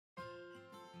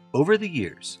Over the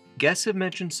years, guests have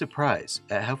mentioned surprise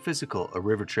at how physical a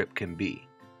river trip can be,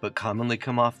 but commonly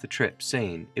come off the trip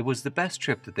saying it was the best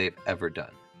trip that they've ever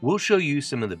done. We'll show you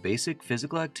some of the basic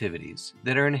physical activities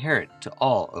that are inherent to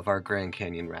all of our Grand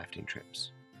Canyon rafting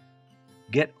trips.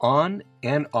 Get on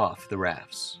and off the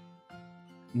rafts.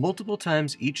 Multiple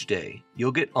times each day,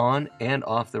 you'll get on and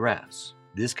off the rafts.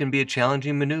 This can be a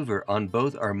challenging maneuver on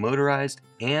both our motorized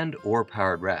and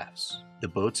oar-powered rafts. The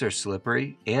boats are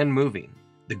slippery and moving.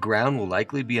 The ground will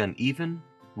likely be uneven,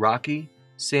 rocky,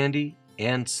 sandy,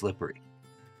 and slippery.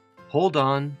 Hold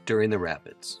on during the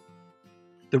rapids.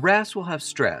 The rafts will have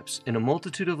straps in a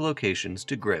multitude of locations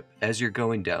to grip as you're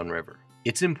going downriver.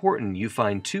 It's important you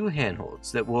find two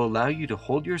handholds that will allow you to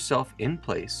hold yourself in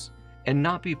place and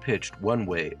not be pitched one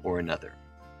way or another.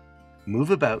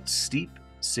 Move about steep,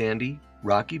 sandy,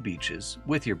 rocky beaches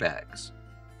with your bags.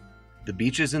 The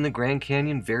beaches in the Grand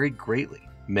Canyon vary greatly.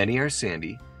 Many are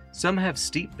sandy, some have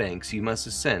steep banks you must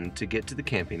ascend to get to the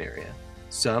camping area,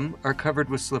 some are covered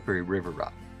with slippery river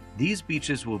rock. These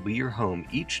beaches will be your home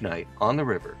each night on the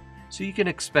river, so you can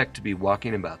expect to be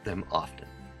walking about them often.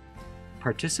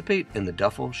 Participate in the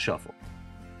Duffel Shuffle.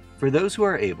 For those who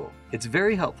are able, it's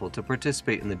very helpful to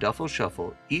participate in the Duffel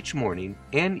Shuffle each morning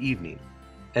and evening,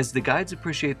 as the guides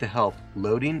appreciate the help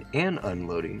loading and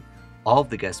unloading all of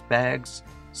the guest bags,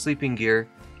 sleeping gear,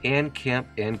 and camp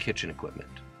and kitchen equipment.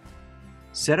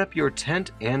 Set up your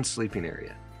tent and sleeping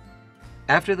area.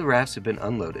 After the rafts have been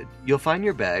unloaded, you'll find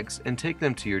your bags and take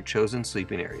them to your chosen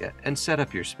sleeping area and set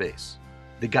up your space.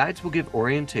 The guides will give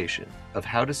orientation of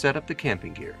how to set up the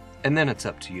camping gear, and then it's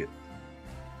up to you.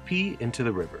 Pee into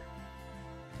the river.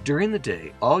 During the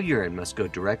day, all urine must go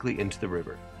directly into the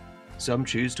river. Some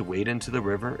choose to wade into the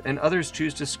river, and others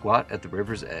choose to squat at the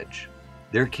river's edge.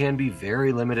 There can be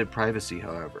very limited privacy,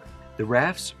 however. The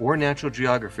rafts or natural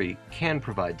geography can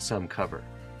provide some cover.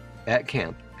 At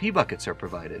camp, pee buckets are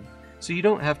provided, so you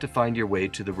don't have to find your way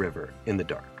to the river in the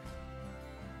dark.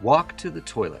 Walk to the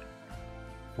toilet.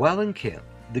 While in camp,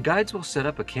 the guides will set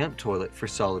up a camp toilet for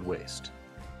solid waste.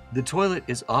 The toilet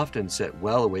is often set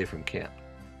well away from camp.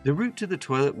 The route to the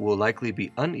toilet will likely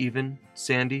be uneven,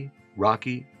 sandy,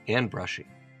 rocky, and brushy.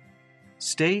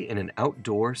 Stay in an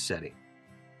outdoor setting.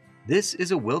 This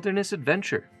is a wilderness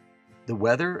adventure. The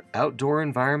weather, outdoor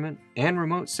environment, and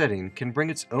remote setting can bring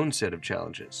its own set of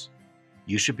challenges.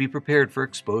 You should be prepared for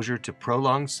exposure to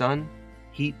prolonged sun,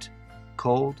 heat,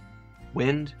 cold,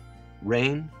 wind,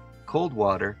 rain, cold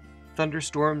water,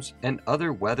 thunderstorms, and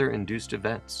other weather-induced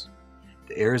events.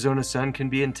 The Arizona sun can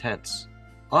be intense.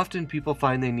 Often people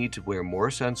find they need to wear more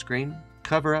sunscreen,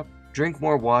 cover up, drink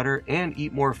more water, and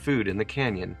eat more food in the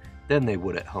canyon than they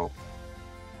would at home.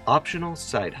 Optional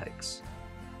side hikes.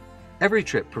 Every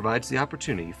trip provides the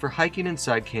opportunity for hiking in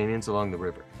side canyons along the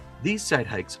river. These side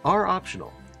hikes are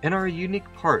optional and are a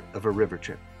unique part of a river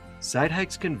trip. Side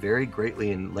hikes can vary greatly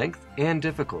in length and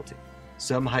difficulty.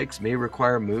 Some hikes may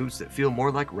require moves that feel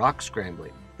more like rock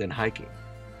scrambling than hiking,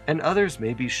 and others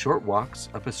may be short walks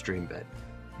up a stream bed.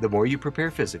 The more you prepare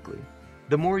physically,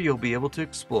 the more you'll be able to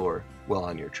explore while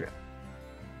on your trip.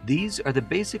 These are the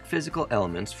basic physical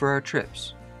elements for our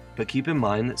trips, but keep in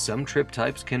mind that some trip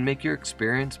types can make your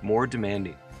experience more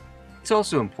demanding. It's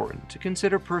also important to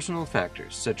consider personal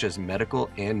factors such as medical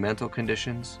and mental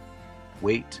conditions,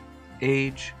 weight,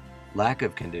 age, lack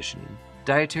of conditioning,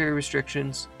 dietary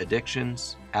restrictions,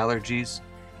 addictions, allergies,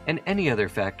 and any other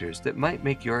factors that might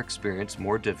make your experience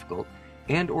more difficult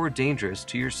and/or dangerous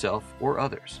to yourself or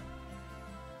others.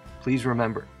 Please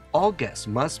remember, all guests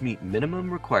must meet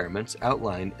minimum requirements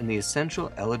outlined in the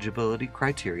essential eligibility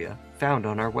criteria found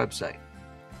on our website.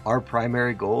 Our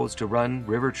primary goal is to run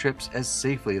river trips as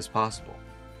safely as possible.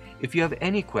 If you have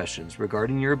any questions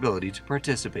regarding your ability to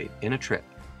participate in a trip,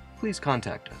 please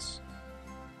contact us.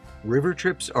 River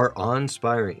trips are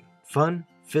awe-inspiring, fun,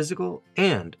 physical,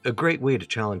 and a great way to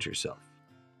challenge yourself.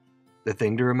 The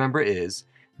thing to remember is,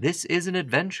 this is an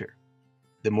adventure.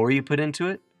 The more you put into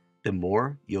it, the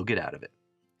more you'll get out of it.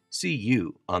 See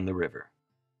you on the river.